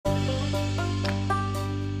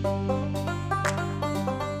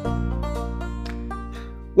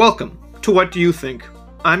Welcome to What Do You Think?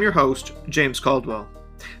 I'm your host, James Caldwell.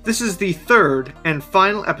 This is the third and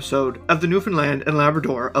final episode of the Newfoundland and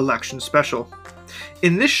Labrador election special.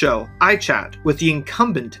 In this show, I chat with the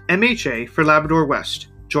incumbent MHA for Labrador West,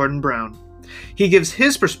 Jordan Brown. He gives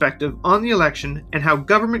his perspective on the election and how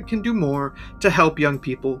government can do more to help young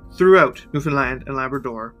people throughout Newfoundland and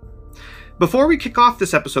Labrador. Before we kick off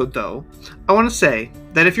this episode, though, I want to say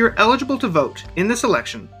that if you're eligible to vote in this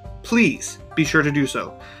election, please be sure to do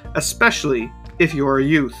so, especially if you're a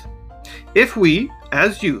youth. If we,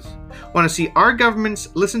 as youth, want to see our governments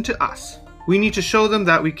listen to us, we need to show them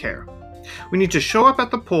that we care. We need to show up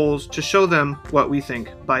at the polls to show them what we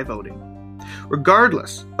think by voting.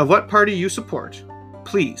 Regardless of what party you support,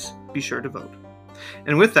 please be sure to vote.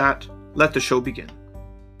 And with that, let the show begin.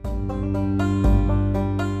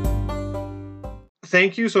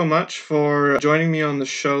 Thank you so much for joining me on the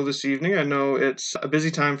show this evening. I know it's a busy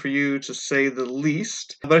time for you, to say the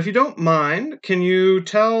least. But if you don't mind, can you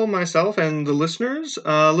tell myself and the listeners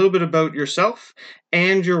a little bit about yourself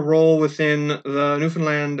and your role within the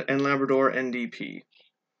Newfoundland and Labrador NDP?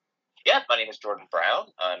 Yeah, my name is Jordan Brown.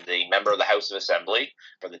 I'm the member of the House of Assembly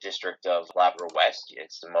for the District of Labrador West.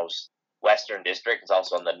 It's the most western district. It's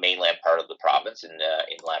also on the mainland part of the province in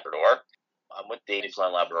Labrador. I'm with the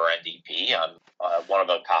Newfoundland Labrador NDP. I'm one of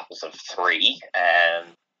a caucus of three,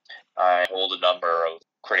 and I hold a number of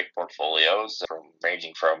critic portfolios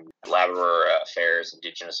ranging from Labrador affairs,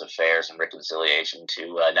 Indigenous affairs, and reconciliation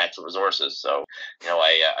to natural resources. So,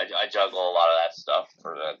 I juggle a lot of that stuff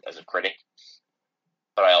as a critic.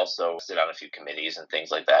 But I also sit on a few committees and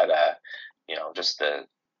things like that, just the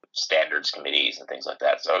standards committees and things like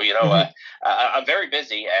that. So, I'm very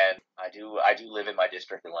busy, and I do live in my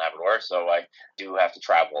district in Labrador, so I do have to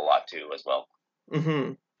travel a lot too as well.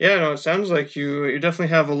 Mm-hmm. Yeah, no, it sounds like you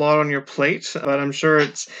definitely have a lot on your plate, but I'm sure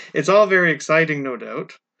it's all very exciting, no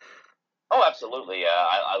doubt. Oh, absolutely.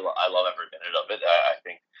 I love every minute of it. I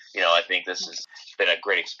think this has been a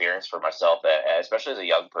great experience for myself, especially as a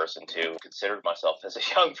young person, to consider myself as a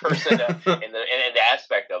young person in the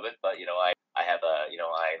aspect of it. But I'm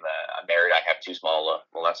married. I have two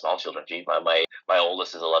not small children. Gee, my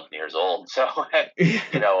oldest is 11 years old. So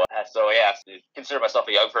consider myself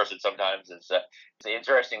a young person sometimes. It's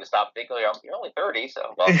interesting to stop thinking. You're only 30,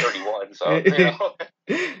 so I'm 31. So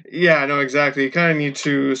Yeah, no, exactly. You kind of need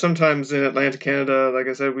to, sometimes in Atlantic Canada, like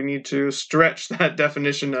I said, we need to stretch that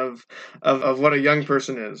definition of what a young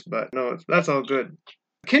person is. But no, that's all good.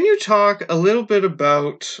 Can you talk a little bit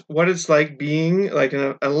about what it's like being like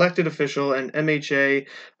an elected official and MHA,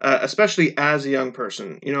 especially as a young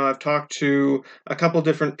person? I've talked to a couple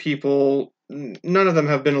different people. None of them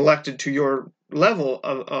have been elected to your level,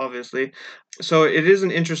 obviously. So it is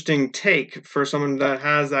an interesting take for someone that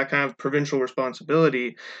has that kind of provincial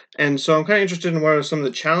responsibility. And so I'm kind of interested in what are some of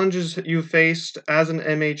the challenges that you faced as an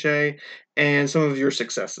MHA and some of your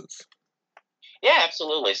successes. Yeah,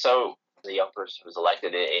 absolutely. So as a young person who's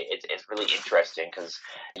elected, it's really interesting because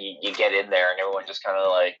you get in there and everyone just kind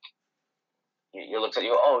of like you looks at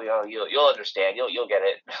you. Oh, you'll understand. You'll get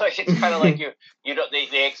it. Like it's kind of like they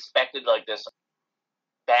expected like this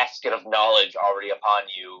basket of knowledge already upon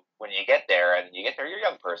you when you get there, and you get there, you're a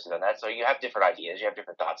young person, and that's so you have different ideas, you have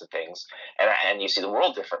different thoughts of things, and you see the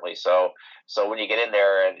world differently. So when you get in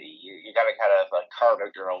there, and you got to kind of like carve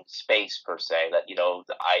out your own space per se. That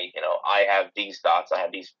I have these thoughts, I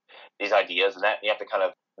have these ideas, and that you have to kind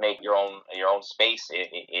of make your own space in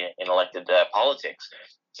elected politics.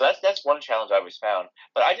 So that's one challenge I always found.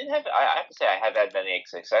 But I have to say I have had many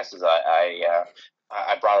successes. I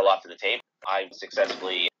brought a lot to the table. I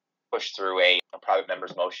successfully pushed through a private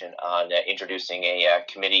member's motion on introducing a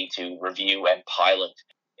committee to review and pilot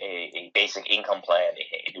a basic income plan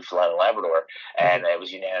in Newfoundland and Labrador, and it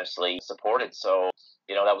was unanimously supported. So,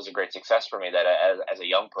 that was a great success for me, that as a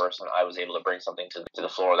young person, I was able to bring something to the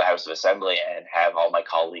floor of the House of Assembly and have all my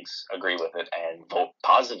colleagues agree with it and vote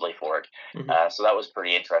positively for it. So that was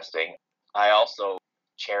pretty interesting. I also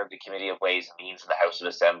chaired the Committee of Ways and Means in the House of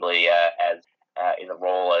Assembly in the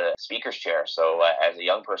role of Speaker's Chair. So as a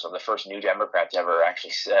young person, I'm the first New Democrat to ever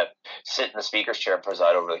actually sit in the Speaker's Chair and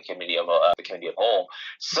preside over the Committee of Whole.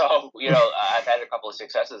 So I've had a couple of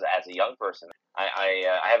successes as a young person. I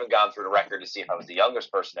haven't gone through the record to see if I was the youngest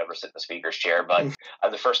person to ever sit in the Speaker's Chair, but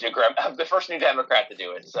I'm the first New Democrat to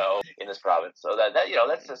do it. So in this province, so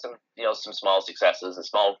that's some small successes and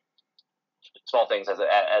small things as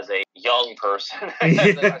a young person. I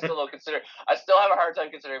still have a hard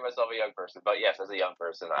time considering myself a young person, but yes, as a young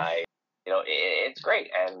person, it's great.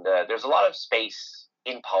 And there's a lot of space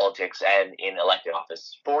in politics and in elected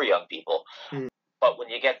office for young people. But when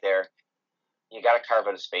you get there, you got to carve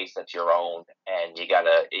out a space that's your own, and you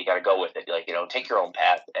gotta go with it. Like, take your own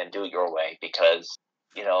path and do it your way, because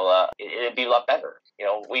it'd be a lot better.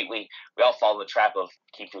 We all fall in the trap of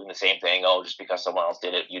keep doing the same thing. Oh, just because someone else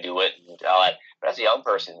did it, you do it, and all that. But as a young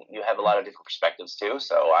person, you have a lot of different perspectives too.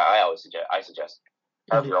 So I always suggest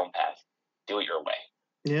carve your own path, do it your way.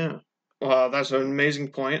 Yeah. Well, that's an amazing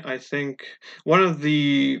point. I think one of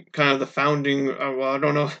the kind of the founding, I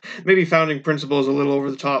don't know, maybe founding principle is a little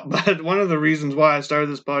over the top, but one of the reasons why I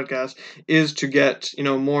started this podcast is to get,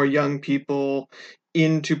 more young people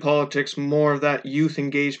into politics, more of that youth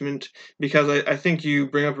engagement, because I think you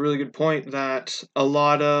bring up a really good point that a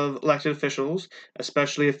lot of elected officials,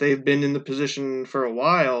 especially if they've been in the position for a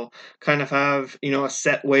while, kind of have, a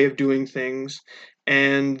set way of doing things,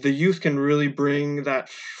 and the youth can really bring that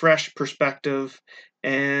fresh perspective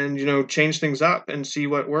and change things up and see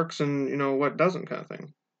what works and what doesn't, kind of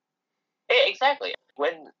thing. Exactly.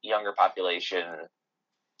 When younger population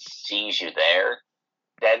sees you there,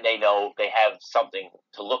 then they know they have something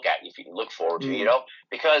to look at, if you can look forward to,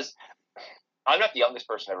 because I'm not the youngest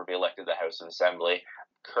person to ever be elected to the House of Assembly.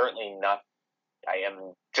 Currently not. I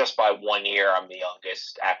am just by 1 year. I'm the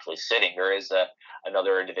youngest actually sitting. There is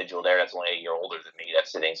another individual there that's only a year older than me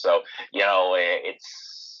that's sitting. So,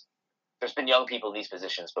 there's been young people in these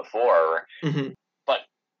positions before, but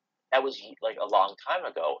that was like a long time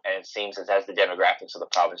ago. And it seems that as the demographics of the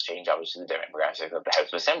province change, obviously the demographics of the House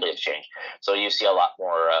of Assembly have changed. So you see a lot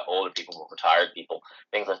more older people, more retired people,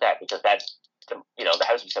 things like that, because that's, the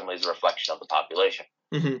House of Assembly is a reflection of the population.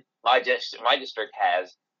 My district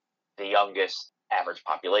has the youngest average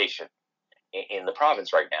population in the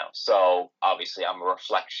province right now. So obviously I'm a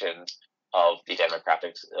reflection of the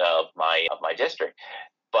demographics of my district.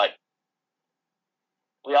 But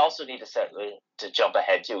we also need to jump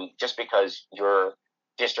ahead too. Just because your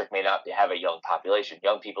district may not have a young population,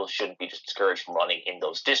 young people shouldn't be discouraged from running in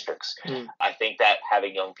those districts. I think that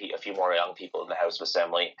having a few more young people in the House of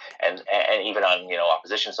Assembly, and even on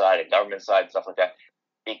opposition side and government side and stuff like that,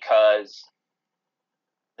 because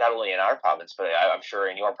not only in our province, but I'm sure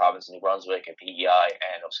in your province, New Brunswick and PEI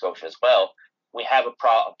and Nova Scotia as well, we have a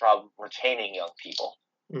problem retaining young people.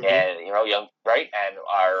 And young, right? And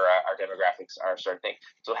our demographics are a certain thing.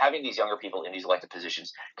 So having these younger people in these elected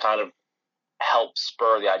positions kind of helps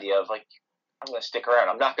spur the idea of, like, I'm going to stick around.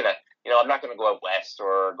 I'm not going to go out west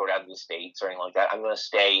or go down to the States or anything like that. I'm going to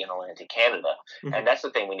stay in Atlantic Canada. And that's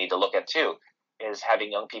the thing we need to look at too, is having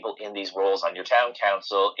young people in these roles on your town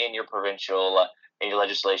council, in your provincial, in your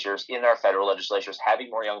legislatures, in our federal legislatures.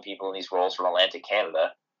 Having more young people in these roles from Atlantic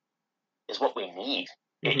Canada is what we need.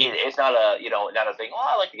 It's not a thing,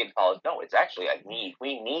 I like to get into politics. No, it's actually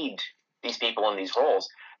we need these people in these roles,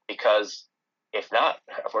 because if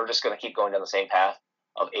we're just going to keep going down the same path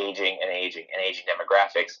of aging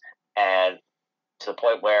demographics, and to the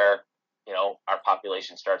point where, our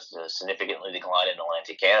population starts to significantly decline in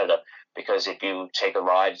Atlantic Canada, because if you take a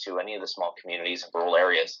ride to any of the small communities and rural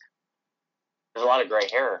areas, there's a lot of gray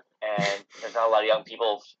hair, and there's not a lot of young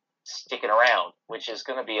people sticking around, which is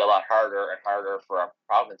going to be a lot harder and harder for our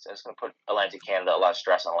province. And it's going to put Atlantic Canada, a lot of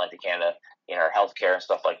stress on Atlantic Canada in our healthcare and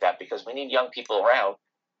stuff like that, because we need young people around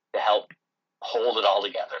to help hold it all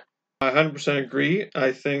together. I 100% agree.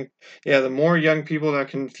 I think, the more young people that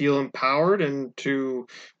can feel empowered and to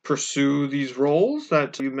pursue these roles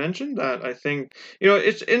that you mentioned, that I think,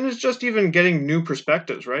 it's just even getting new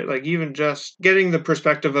perspectives, right? Like, even just getting the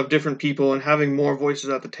perspective of different people and having more voices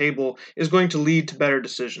at the table is going to lead to better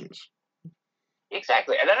decisions.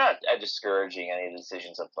 Exactly. And I'm not discouraging any of the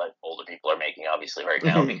decisions that older people are making, obviously, right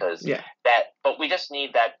now, because but we just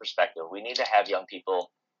need that perspective. We need to have young people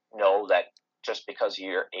know that just because of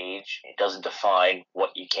your age, it doesn't define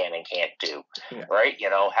what you can and can't do, right?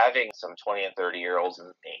 Having some 20 and 30-year-olds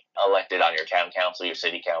elected on your town council, your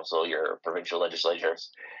city council, your provincial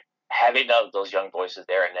legislatures, having those young voices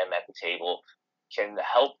there and them at the table can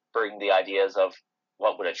help bring the ideas of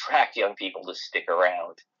what would attract young people to stick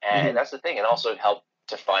around. And that's the thing, and also help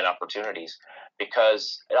to find opportunities,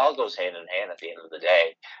 because it all goes hand in hand at the end of the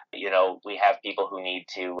day. We have people who need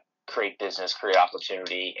to create business, create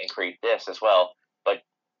opportunity, and create this as well. But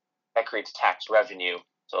that creates tax revenue.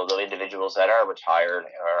 So the individuals that are retired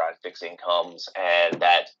or on fixed incomes, and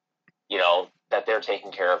that, that they're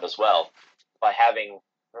taken care of as well. By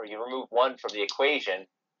you remove one from the equation,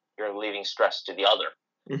 you're leaving stress to the other.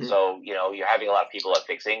 So, you're having a lot of people at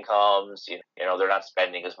fixed incomes, they're not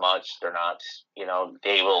spending as much. They're not,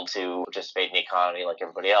 able to participate in the economy like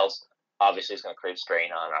everybody else. Obviously, it's going to create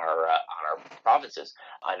strain on our provinces.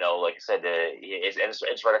 I know, like I said,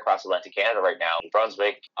 it's right across Atlantic Canada right now. New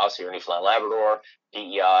Brunswick, us here in Newfoundland, Labrador,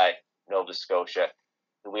 PEI, Nova Scotia.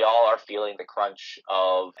 we all are feeling the crunch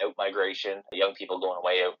of out migration, young people going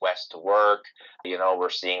away out west to work. We're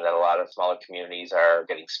seeing that a lot of smaller communities are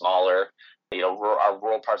getting smaller. Our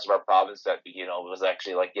rural parts of our province that, was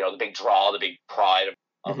actually like, the big draw, the big pride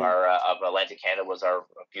of Mhm. our of Atlantic Canada was our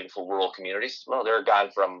beautiful rural communities. Well, they're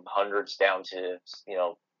gone from hundreds down to,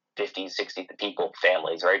 50, 60 people,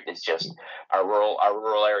 families, right? It's just our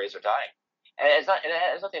rural areas are dying. And it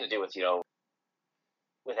has nothing to do with,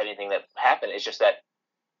 with anything that happened. It's just that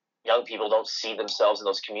young people don't see themselves in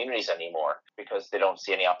those communities anymore because they don't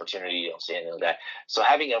see any opportunity, don't see anything like that. So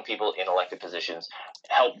having young people in elected positions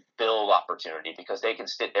help build opportunity because they can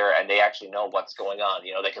sit there and they actually know what's going on.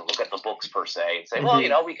 They can look at the books per se and say, well,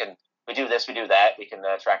 Mhm. we do this, we do that. We can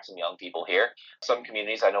attract some young people here. Some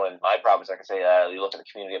communities, I know in my province, I can say, you look at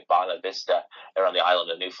the community of Bonavista Vista, they're on the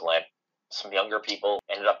island of Newfoundland. Some younger people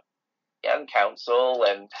ended up in council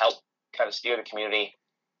and helped kind of steer the community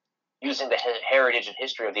using the heritage and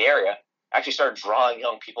history of the area, actually started drawing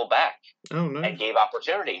young people back Oh, and nice. gave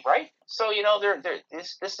opportunity, right? So,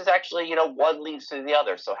 this is actually, one leads to the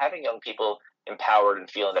other. So having young people empowered and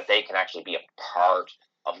feeling that they can actually be a part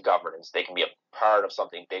of governance, they can be a part of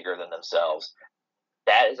something bigger than themselves.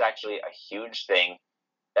 That is actually a huge thing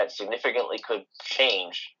that significantly could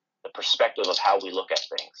change the perspective of how we look at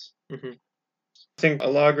things. Mhm. I think a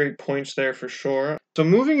lot of great points there for sure. So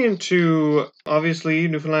moving into, obviously,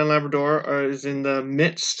 Newfoundland and Labrador is in the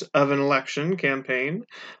midst of an election campaign,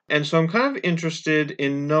 and so I'm kind of interested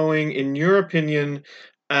in knowing, in your opinion,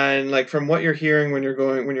 and like from what you're hearing when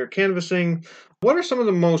you're canvassing, what are some of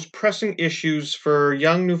the most pressing issues for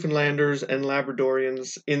young Newfoundlanders and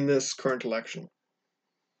Labradorians in this current election?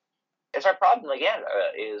 It's our problem again,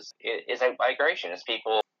 is migration. It's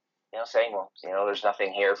people, saying, well, there's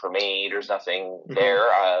nothing here for me. There's nothing Hmm.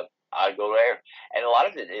 there. I'd go there. And a lot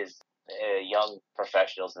of it is young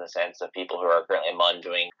professionals in the sense of people who are currently among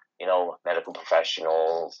doing, medical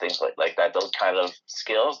professionals, things like that. Those kind of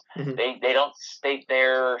skills. Hmm. They don't.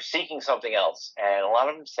 They're seeking something else, and a lot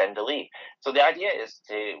of them tend to leave. So the idea is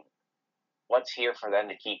to what's here for them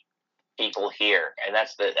to keep people here, and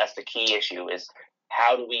that's the key issue is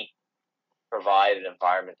how do we provide an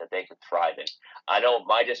environment that they could thrive in. I know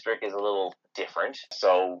my district is a little different,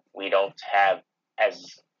 so we don't have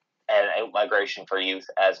as an out migration for youth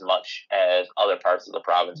as much as other parts of the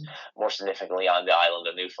province. More significantly, on the island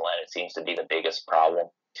of Newfoundland, it seems to be the biggest problem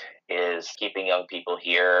is keeping young people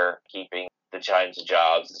here, keeping the kinds of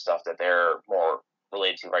jobs and stuff that they're more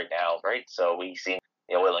related to right now, right? So we've seen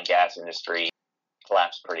the oil and gas industry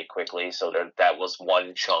collapsed pretty quickly. So that was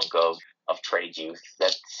one chunk of trade youth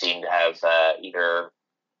that seemed to have either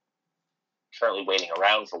currently waiting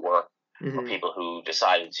around for work or Hmm. people who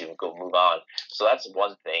decided to go move on. So that's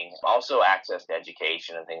one thing. Also, access to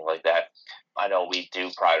education and things like that. I know we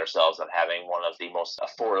do pride ourselves on having one of the most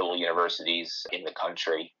affordable universities in the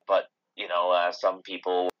country, but some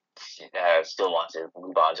people still want to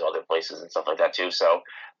move on to other places and stuff like that too. So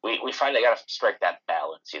we find they got to strike that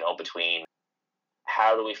balance, between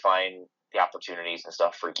how do we find the opportunities and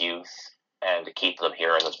stuff for youth and to keep them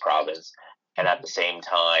here in this province, and at the same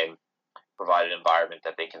time provide an environment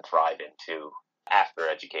that they can thrive into after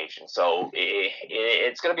education. So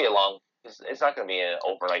it's going to be a long. It's not going to be an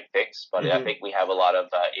overnight fix, but I Hmm. think we have a lot of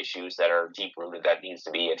issues that are deep rooted that needs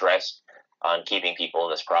to be addressed on keeping people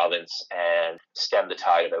in this province and stem the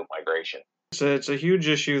tide of out migration. It's a huge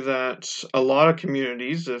issue that a lot of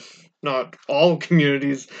communities, if not all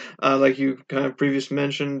communities, like you kind of previously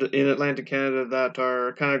mentioned in Atlantic Canada, that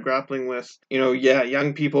are kind of grappling with. Yeah,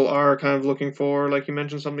 young people are kind of looking for, like you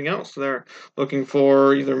mentioned, something else. They're looking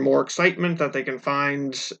for either more excitement that they can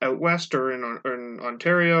find out west or in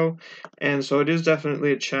Ontario, and so it is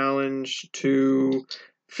definitely a challenge to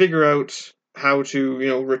figure out how to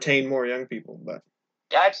retain more young people. But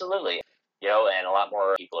Yeah, absolutely. And a lot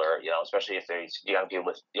more people are, especially if there's young people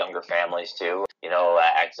with younger families too,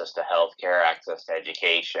 access to healthcare, access to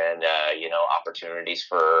education, opportunities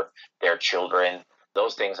for their children.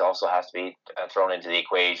 Those things also have to be thrown into the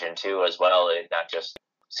equation too, as well. Not just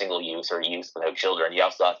single youth or youth without children. You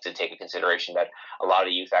also have to take into consideration that a lot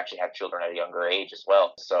of youth actually have children at a younger age as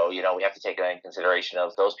well. So, we have to take into consideration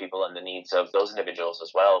of those people and the needs of those individuals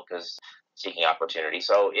as well, because seeking opportunity.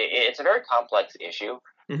 So it's a very complex issue,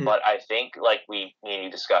 mhm, but I think, like me and you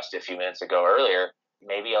discussed a few minutes ago earlier,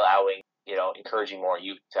 maybe allowing, encouraging more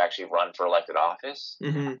youth to actually run for elected office.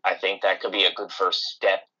 mhm, I think that could be a good first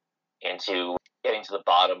step into getting to the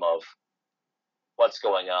bottom of what's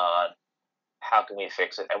going on, how can we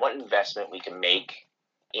fix it, and what investment we can make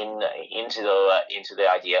in into the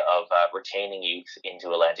idea of retaining youth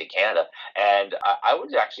into Atlantic Canada. And I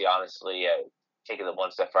would actually honestly take it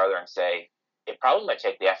one step farther and say, it probably might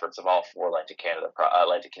take the efforts of all four Atlantic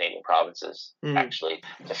Canadian provinces actually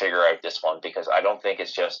to figure out this one, because I don't think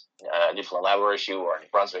it's just a Newfoundland Labrador issue or a New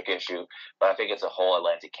Brunswick issue, but I think it's a whole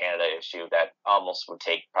Atlantic Canada issue that almost would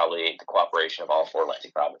take probably the cooperation of all four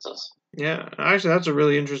Atlantic provinces. Yeah, actually, that's a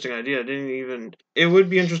really interesting idea. It would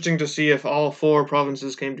be interesting to see if all four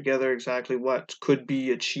provinces came together, exactly what could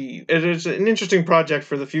be achieved. It is an interesting project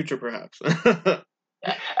for the future, perhaps.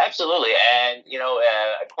 Absolutely, and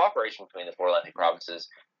cooperation between the four Atlantic provinces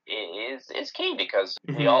is key, because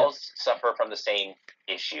we all suffer from the same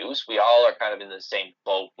issues. We all are kind of in the same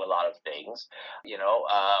boat with a lot of things.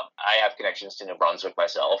 I have connections to New Brunswick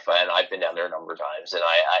myself, and I've been down there a number of times. And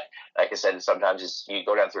I like I said, sometimes you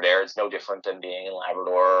go down through there, it's no different than being in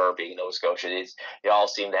Labrador or being in Nova Scotia. They all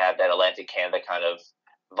seem to have that Atlantic Canada kind of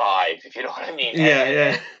vibe, if you know what I mean.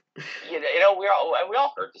 Yeah. We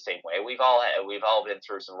all hurt the same way. We've all been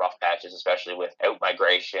through some rough patches, especially with out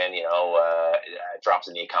migration, drops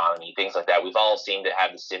in the economy, things like that. We've all seemed to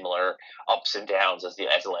have the similar ups and downs as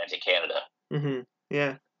Atlantic Canada.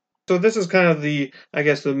 Yeah. So this is kind of the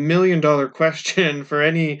 $1 million question for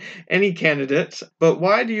any candidate. But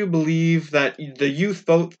why do you believe that the youth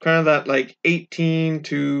vote, kind of that like 18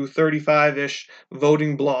 to 35-ish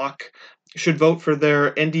voting bloc, should vote for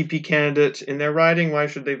their NDP candidate in their riding? Why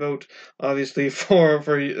should they vote, obviously,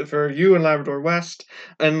 for you in Labrador West?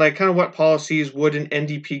 And like, kind of what policies would an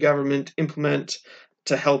NDP government implement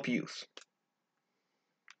to help youth?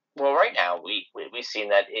 Well, right now we've seen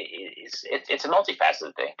that it's a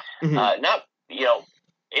multifaceted thing.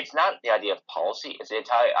 It's not the idea of policy; it's the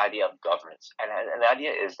entire idea of governance. And the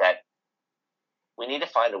idea is that we need to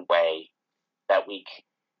find a way that we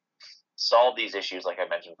solve these issues, like I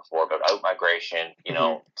mentioned before, about out migration.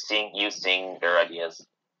 Seeing their ideas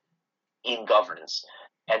in governance,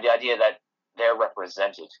 and the idea that they're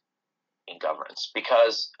represented in governance,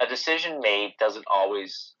 because a decision made doesn't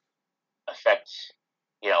always affect.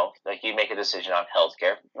 Like you make a decision on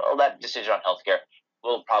healthcare. Well, that decision on healthcare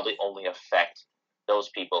will probably only affect those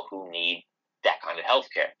people who need that kind of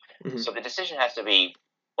healthcare. So the decision has to be,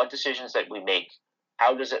 what decisions that we make,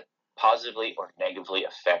 how does it positively or negatively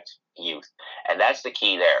affect youth? And that's the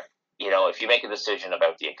key there. If you make a decision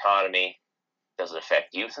about the economy, does it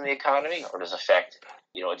affect youth in the economy, or does it affect,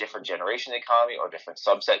 a different generation in the economy, or a different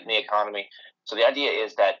subset in the economy? So the idea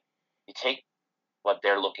is that you take what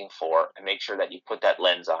they're looking for and make sure that you put that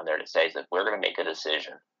lens on there that says that we're going to make a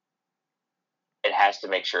decision. It has to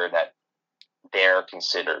make sure that they're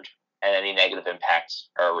considered and any negative impacts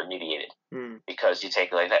are remediated, because you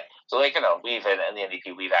take it like that. So we've in the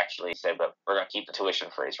NDP, we've actually said that we're going to keep the tuition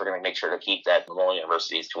freeze. We're going to make sure to keep that Memorial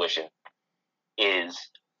University's tuition is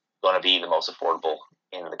going to be the most affordable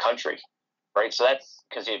in the country, right? So that's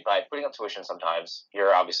because by putting up tuition, sometimes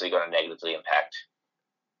you're obviously going to negatively impact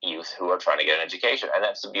youth who are trying to get an education. And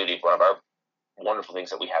that's the beauty of one of our wonderful things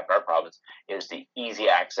that we have in our province, is the easy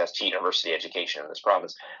access to university education in this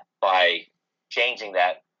province. By changing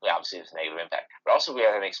that, obviously there's a negative impact, but also we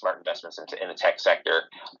have to make smart investments in the tech sector,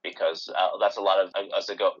 because that's a lot of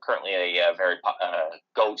currently a very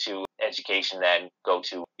go-to education and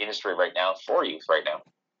go-to industry right now for youth right now.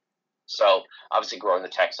 So obviously growing the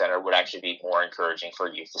tech center would actually be more encouraging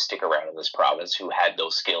for youth to stick around in this province who had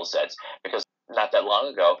those skill sets, because not that long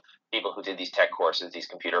ago, people who did these tech courses, these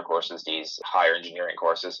computer courses, these higher engineering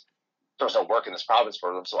courses, there was no work in this province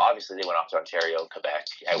for them. So obviously they went off to Ontario, Quebec,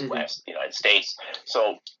 out west, the United States.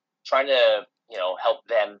 So trying to, help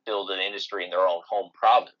them build an industry in their own home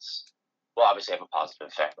province will obviously have a positive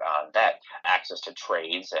effect on that. Access to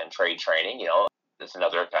trades and trade training, that's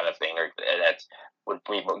another kind of thing that would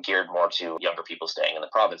be geared more to younger people staying in the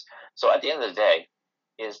province. So at the end of the day,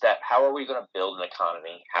 is that how are we going to build an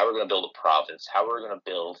economy? How are we going to build a province? How are we going to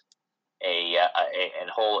build a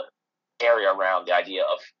whole area around the idea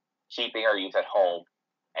of keeping our youth at home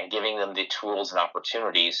and giving them the tools and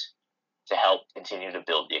opportunities to help continue to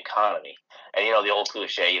build the economy? And, the old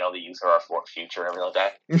cliche, the youth are our future and everything like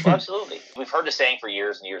that. Well, absolutely. We've heard the saying for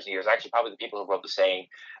years and years and years. Actually, probably the people who wrote the saying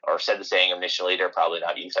or said the saying initially, they're probably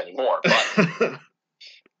not youth anymore.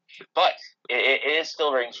 But it is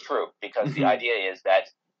still rings true, because the idea is that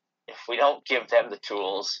if we don't give them the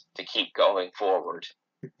tools to keep going forward,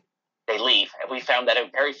 they leave. And we found that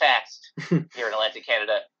out very fast here in Atlantic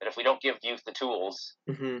Canada, that if we don't give youth the tools,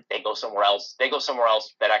 they go somewhere else. They go somewhere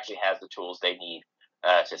else that actually has the tools they need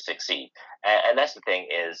to succeed. And that's the thing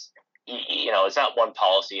is, it's not one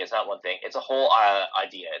policy, it's not one thing. It's a whole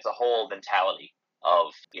idea. It's a whole mentality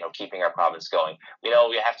of, keeping our province going. We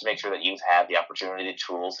have to make sure that youth have the opportunity, the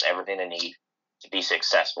tools, everything they need to be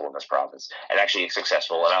successful in this province, and actually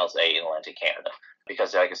successful, and I'll say, in Atlantic Canada.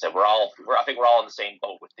 because, like I said, I think we're all in the same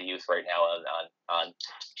boat with the youth right now on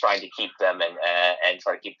trying to keep them and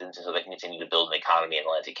try to keep them so they can continue to build an economy in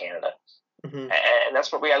Atlantic Canada. Mm-hmm. And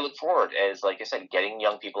that's what we gotta look forward is, like I said, getting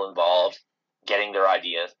young people involved, getting their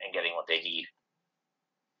ideas, and getting what they need.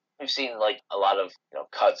 We've seen like a lot of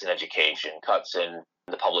cuts in education, cuts in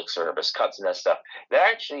the public service, cuts in that stuff. That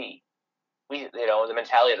actually, the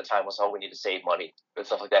mentality at the time was, oh, we need to save money and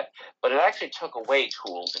stuff like that. But it actually took away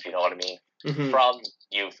tools, if you know what I mean, Mm-hmm. from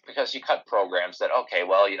youth, because you cut programs that, okay,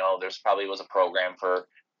 well, there's probably was a program for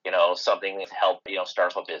something to help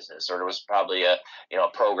start up a business, or there was probably a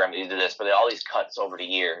program that did this, but all these cuts over the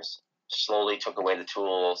years slowly took away the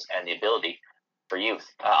tools and the ability for youth.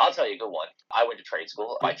 I'll tell you a good one. I went to trade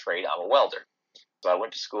school. By trade, I'm a welder. So I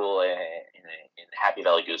went to school in Happy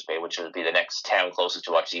Valley Goose Bay, which would be the next town closest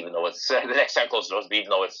to us, even though it's the next town closest to us, even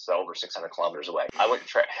though it's over 600 kilometers away. I went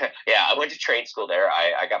to trade school there.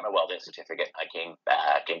 I got my welding certificate. I came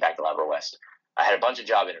back to Labrador West. I had a bunch of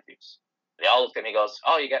job interviews. They all looked at me and goes,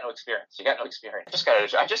 "Oh, you got no experience. You got no experience.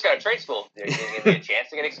 I just got a trade school. You didn't give me a chance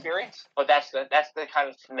to get experience." But that's the kind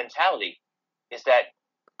of mentality, is that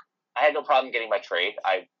I had no problem getting my trade.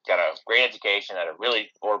 I got a great education at a really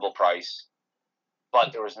affordable price,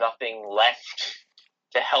 but there was nothing left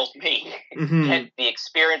to help me Mm-hmm. get the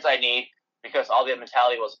experience I need, because all the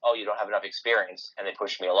mentality was, "Oh, you don't have enough experience," and they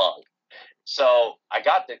pushed me along. So I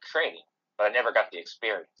got the training, but I never got the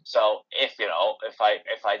experience. So if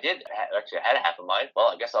I did actually had a half a mind, well,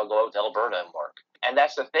 I guess I'll go out to Alberta and work. And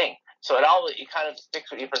that's the thing. So it kind of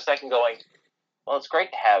sticks with you for a second, going, well, it's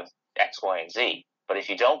great to have X, Y, and Z, but if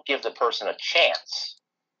you don't give the person a chance,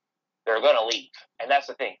 they're going to leave. And that's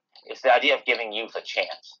the thing. It's the idea of giving youth a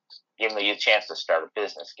chance. Give them a chance to start a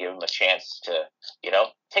business. Give them a chance to,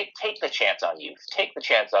 take the chance on youth. Take the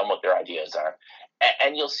chance on what their ideas are.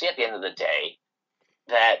 And you'll see at the end of the day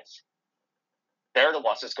that they're the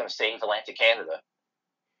ones that's going to save Atlantic Canada.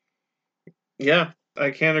 Yeah,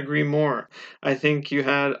 I can't agree more. I think you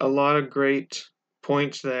had a lot of great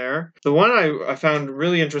points there. The one I found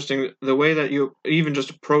really interesting, the way that you even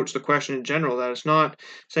just approach the question in general, that it's not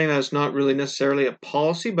saying that it's not really necessarily a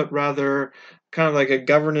policy, but rather kind of like a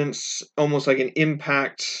governance, almost like an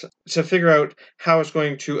impact, to figure out how it's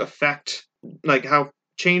going to affect, like how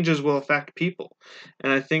changes will affect people.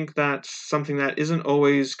 And I think that's something that isn't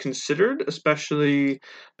always considered, especially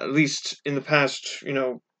at least in the past,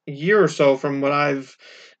 year or so, from what I've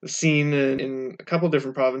seen in a couple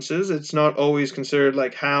different provinces. It's not always considered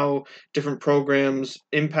like how different programs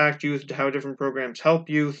impact youth, how different programs help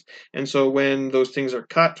youth. And so when those things are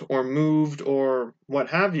cut or moved or what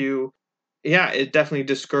have you, yeah, it definitely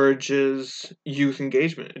discourages youth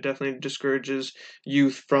engagement. It definitely discourages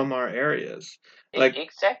youth from our areas. Like,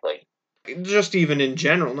 exactly. Just even in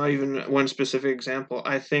general, not even one specific example.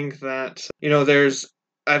 I think that,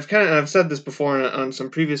 I've said this before on some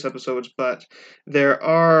previous episodes, but there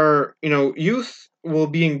are, youth will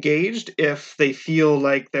be engaged if they feel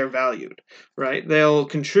like they're valued, right? They'll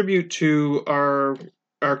contribute to our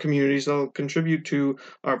communities, they'll contribute to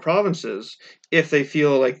our provinces if they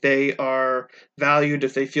feel like they are valued,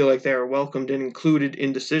 if they feel like they are welcomed and included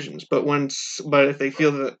in decisions. But if they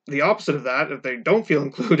feel the opposite of that, if they don't feel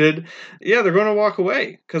included, yeah, they're going to walk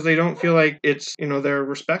away because they don't feel like they're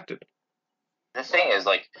respected. The thing is,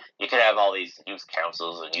 like, you can have all these youth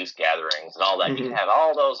councils and youth gatherings and all that. Mm-hmm. You can have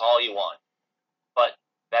all those all you want, but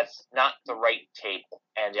that's not the right table.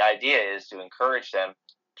 And the idea is to encourage them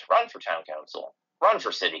to run for town council, run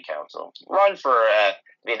for city council, run for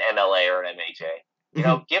be an MLA or an MHA.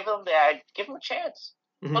 Mm-hmm. Give them a chance.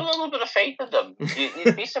 Mm-hmm. Put a little bit of faith in them.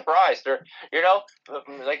 You'd be surprised. They're,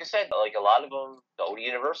 like I said, like a lot of them go to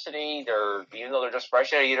university. Even though they're just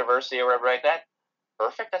fresh out of university or whatever like that.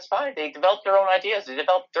 Perfect, that's fine. They develop their own ideas. They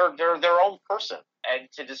develop their own person.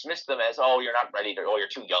 And to dismiss them as, oh, you're not ready to, oh, you're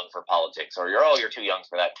too young for politics, or you're too young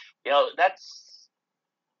for that.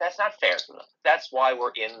 That's not fair to them. That's why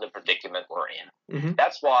we're in the predicament we're in. Mm-hmm.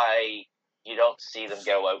 That's why you don't see them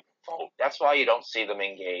go out and vote. That's why you don't see them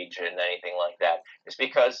engage in anything like that. It's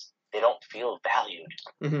because they don't feel valued.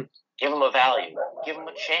 Mm-hmm. Give them a value. Give them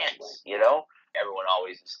a chance, Everyone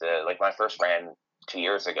always used to, like, when I first ran 2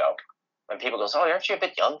 years ago, when people go, "Oh, aren't you a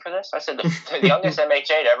bit young for this?" I said the youngest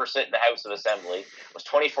MHA to ever sit in the House of Assembly was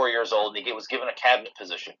 24 years old, and he was given a cabinet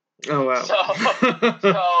position. Oh, wow. So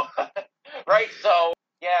right, so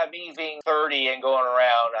yeah, me being 30 and going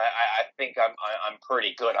around, I think I'm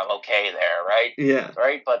pretty good. I'm okay there, right? Yeah.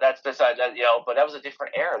 Right, but that's beside that, but that was a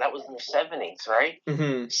different era. That was in the 70s, right?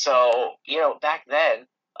 Mm-hmm. So back then,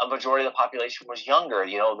 a majority of the population was younger.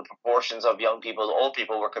 The proportions of young people to old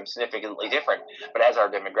people were significantly different. But as our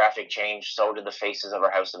demographic changed, so did the faces of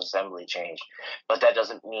our House of Assembly change. But that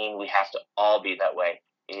doesn't mean we have to all be that way.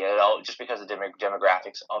 Just because the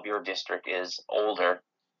demographics of your district is older,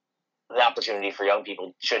 the opportunity for young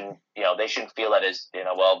people shouldn't feel that as,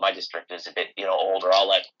 well, my district is a bit, older. I'll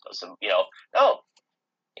let some, no.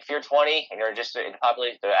 If you're 20 and you're just in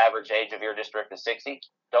the average age of your district is 60,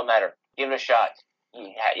 don't matter. Give it a shot.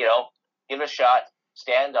 Give it a shot.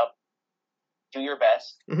 Stand up. Do your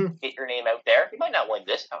best. Mm-hmm. Get your name out there. You might not win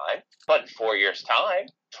this time, but in 4 years' time,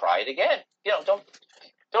 try it again. Don't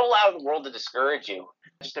allow the world to discourage you.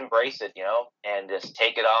 Just embrace it, and just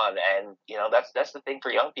take it on. And that's the thing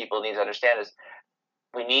for young people need to understand is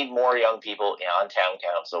we need more young people on town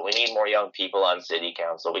council. We need more young people on city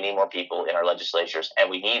council. We need more people in our legislatures, and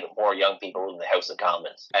we need more young people in the House of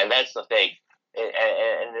Commons. And that's the thing.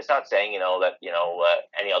 And it's not saying, that,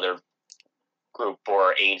 any other group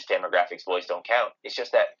or age demographics voice don't count. It's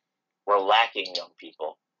just that we're lacking young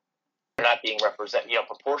people. We're not being represented,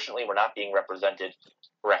 proportionally, we're not being represented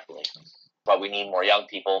correctly. But we need more young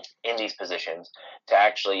people in these positions to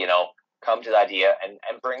actually, come to the idea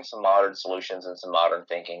and bring some modern solutions and some modern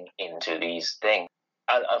thinking into these things.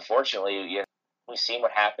 Unfortunately, we've seen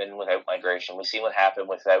what happened without migration. We've seen what happened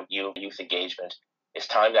without youth engagement. It's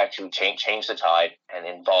time to actually change the tide and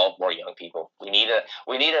involve more young people. We need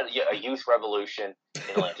a youth revolution in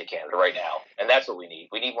Atlantic Canada right now, and that's what we need.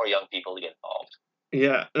 We need more young people to get involved.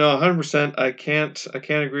 Yeah, no, 100%. I can't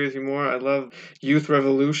agree with you more. I love youth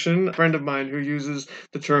revolution. A friend of mine who uses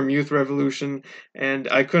the term youth revolution, and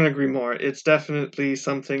I couldn't agree more. It's definitely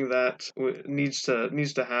something that needs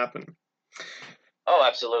to happen. Oh,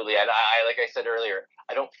 absolutely. And I like I said earlier,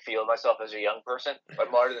 I don't feel myself as a young person, but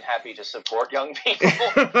I'm more than happy to support young people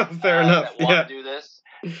Fair enough. that want to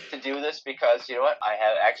do this because you know what, I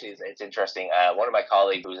have actually it's interesting. One of my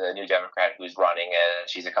colleagues who's a New Democrat who's running,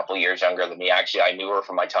 she's a couple of years younger than me. Actually, I knew her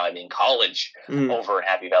from my time in college over in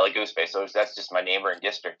Happy Valley Goose Bay, so that's just my neighboring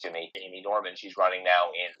district to me. Amy Norman, she's running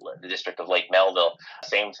now in the district of Lake Melville.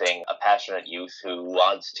 Same thing, a passionate youth who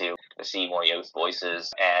wants to see more youth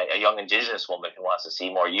voices, and a young Indigenous woman who wants to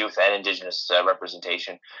see more youth and Indigenous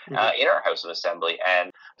representation in our House of Assembly.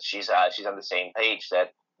 And she's on the same page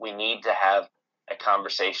that we need to have a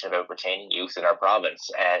conversation about retaining youth in our province,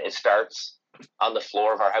 and it starts on the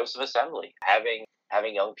floor of our House of Assembly.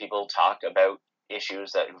 Having young people talk about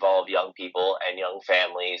issues that involve young people and young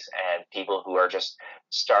families and people who are just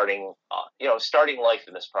starting life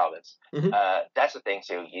in this province. That's the thing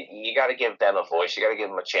too. You got to give them a voice. You got to give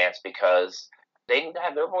them a chance because they need to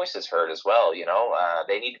have their voices heard as well.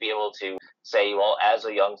 They need to be able to say, well, as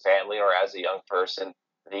a young family or as a young person,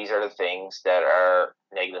 these are the things that are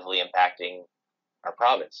negatively impacting our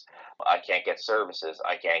province. I can't get services.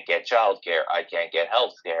 I can't get childcare. I can't get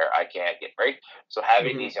health care. I can't get right. So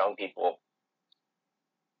having these young people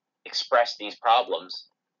express these problems,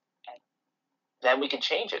 then we can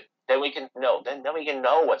change it. Then we can know. Then we can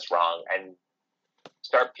know what's wrong and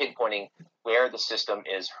start pinpointing where the system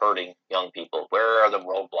is hurting young people. Where are the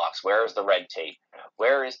roadblocks? Where is the red tape?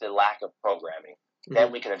 Where is the lack of programming?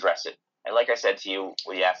 Then we can address it. And like I said to you,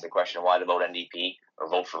 when you asked the question why to vote NDP or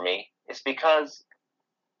vote for me, it's because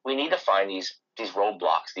we need to find these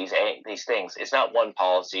roadblocks, these things. It's not one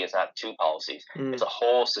policy. It's not two policies. It's a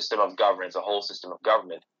whole system of governance, a whole system of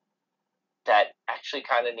government that actually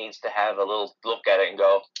kind of needs to have a little look at it and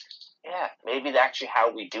go, yeah, maybe actually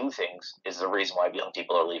how we do things is the reason why young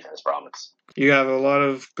people are leaving this province. You have a lot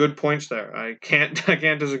of good points there. I can't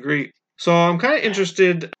disagree. So I'm kind of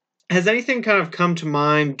interested, has anything kind of come to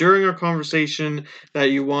mind during our conversation that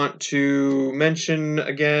you want to mention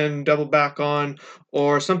again, double back on,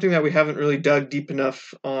 or something that we haven't really dug deep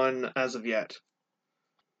enough on as of yet?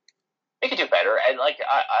 We could do better. And like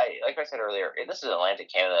I said earlier, this is an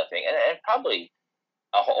Atlantic Canada thing, and probably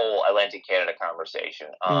a whole Atlantic Canada conversation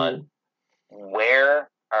on where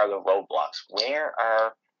are the roadblocks, where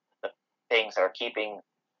are the things that are keeping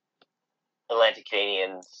Atlantic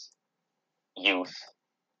Canadians youth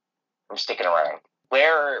from sticking around.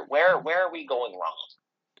 Where are we going wrong,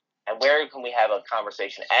 and where can we have a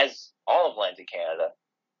conversation as all of Atlantic Canada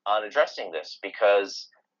on addressing this? Because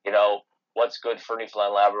what's good for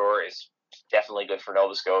Newfoundland Labrador is definitely good for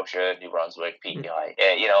Nova Scotia, New Brunswick, PEI.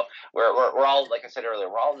 We're all, like I said earlier,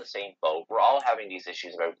 we're all in the same boat. We're all having these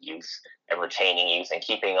issues about youth and retaining youth and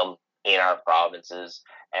keeping them in our provinces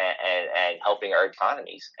and helping our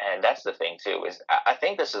economies. And that's the thing too, is I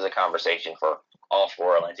think this is a conversation for all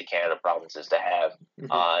four Atlantic Canada provinces to have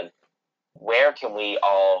on where can we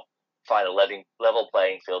all find a level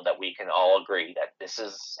playing field that we can all agree that this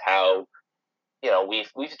is how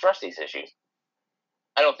we've addressed these issues.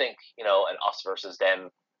 I don't think an us versus them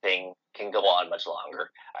thing can go on much longer.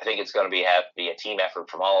 I think it's going to be a team effort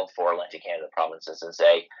from all 4 Atlantic Canada provinces and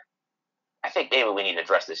say, I think maybe we need to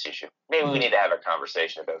address this issue. Maybe we need to have a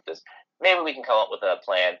conversation about this. Maybe we can come up with a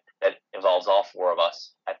plan that involves all 4 of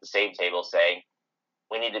us at the same table saying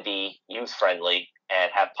we need to be youth friendly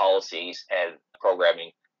and have policies and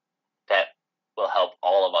programming that will help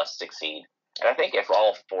all of us succeed. And I think if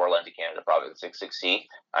all 4 Atlantic Canada provinces succeed,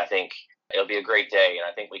 I think it'll be a great day. And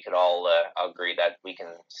I think we could all agree that we can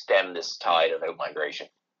stem this tide of out-migration.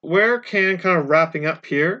 Where can, kind of wrapping up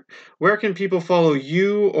here, where can people follow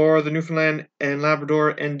you or the Newfoundland and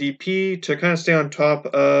Labrador NDP to kind of stay on top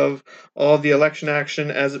of all the election action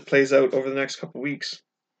as it plays out over the next couple of weeks?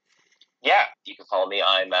 Yeah, you can follow me.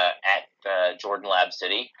 I'm at Jordan Lab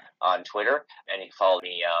City on Twitter, and you can follow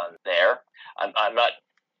me on there. I'm not,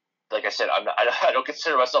 like I said, I don't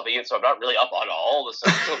consider myself a youth, so I'm not really up on all the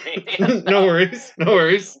social media. No worries.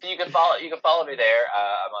 You can follow me there.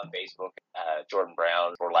 I'm on Facebook. Jordan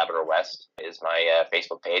Brown for Labrador West is my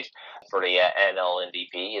Facebook page. For the NLNDP,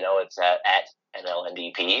 it's at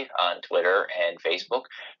NLNDP on Twitter and Facebook.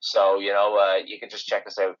 So you can just check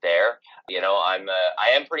us out there. I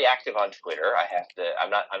am pretty active on Twitter. I'm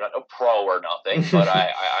not a pro or nothing, but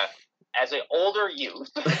I as an older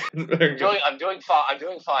youth, I'm doing fine.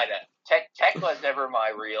 Tech was never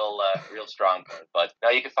my real strong point, but no,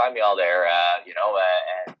 you can find me all there. And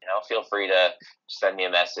feel free to send me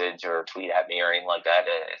a message or tweet at me or anything like that.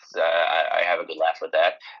 I have a good laugh with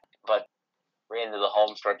that. But we're into the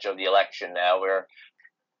home stretch of the election now, where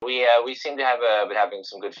we seem to have been having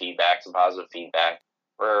some good feedback, some positive feedback.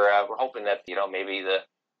 We're hoping that maybe the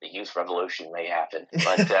youth revolution may happen,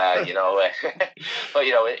 but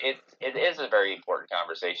it is a very important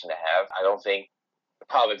conversation to have. I don't think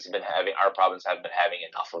our province haven't been having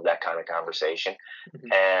enough of that kind of conversation,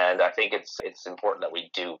 and I think it's important that we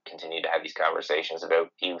do continue to have these conversations about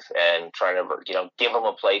youth and trying to give them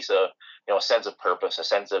a place of a sense of purpose, a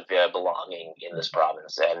sense of belonging in this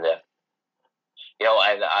province, and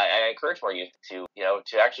and I encourage more youth to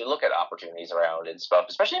actually look at opportunities around and stuff,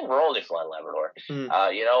 especially in rural Newfoundland and Labrador.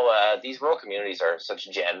 These rural communities are such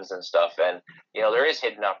gems and stuff, and there is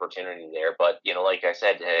hidden opportunity there. But like I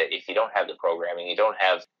said, if you don't have the programming, you don't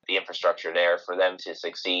have the infrastructure there for them to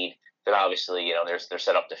succeed, then obviously they're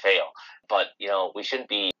set up to fail. But we shouldn't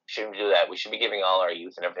do that. We should be giving all our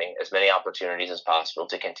youth and everything as many opportunities as possible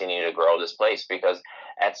to continue to grow this place, because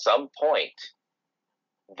at some point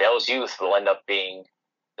those youth will end up being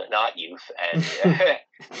not youth, and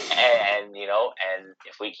and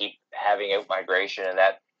if we keep having out migration and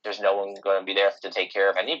that, there's no one going to be there to take care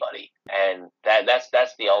of anybody, and that's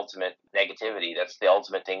the ultimate negativity. That's the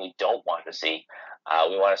ultimate thing we don't want to see.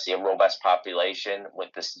 We want to see a robust population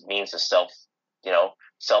with this means to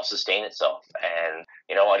self-sustain itself, and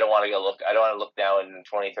I don't want to look now in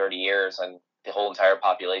 20, 30 years and the whole entire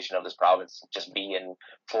population of this province just be in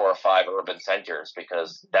 4 or 5 urban centers,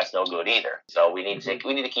 because that's no good either. So we need to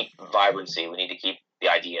keep vibrancy. We need to keep the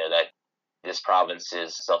idea that this province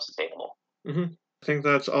is self-sustainable. I think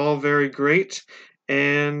that's all very great.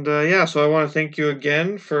 And so I want to thank you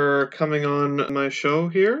again for coming on my show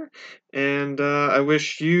here. And I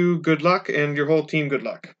wish you good luck and your whole team good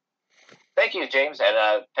luck. Thank you, James,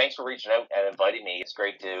 and thanks for reaching out and inviting me. It's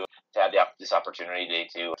great to have this opportunity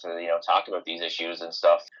to talk about these issues and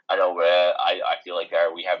stuff. I know I feel like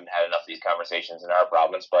we haven't had enough of these conversations in our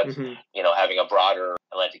province, but having a broader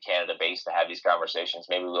Atlantic Canada base to have these conversations,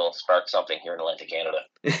 maybe we'll spark something here in Atlantic Canada.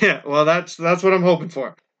 Yeah, well, that's what I'm hoping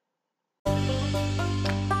for.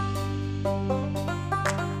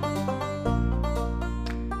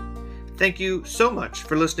 Thank you so much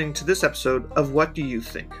for listening to this episode of What Do You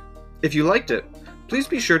Think? If you liked it, please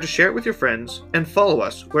be sure to share it with your friends and follow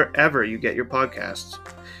us wherever you get your podcasts.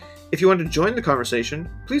 If you want to join the conversation,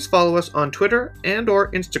 please follow us on Twitter and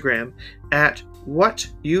or Instagram at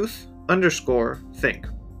whatyouth_think.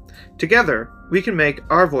 Together, we can make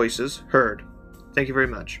our voices heard. Thank you very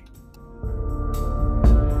much.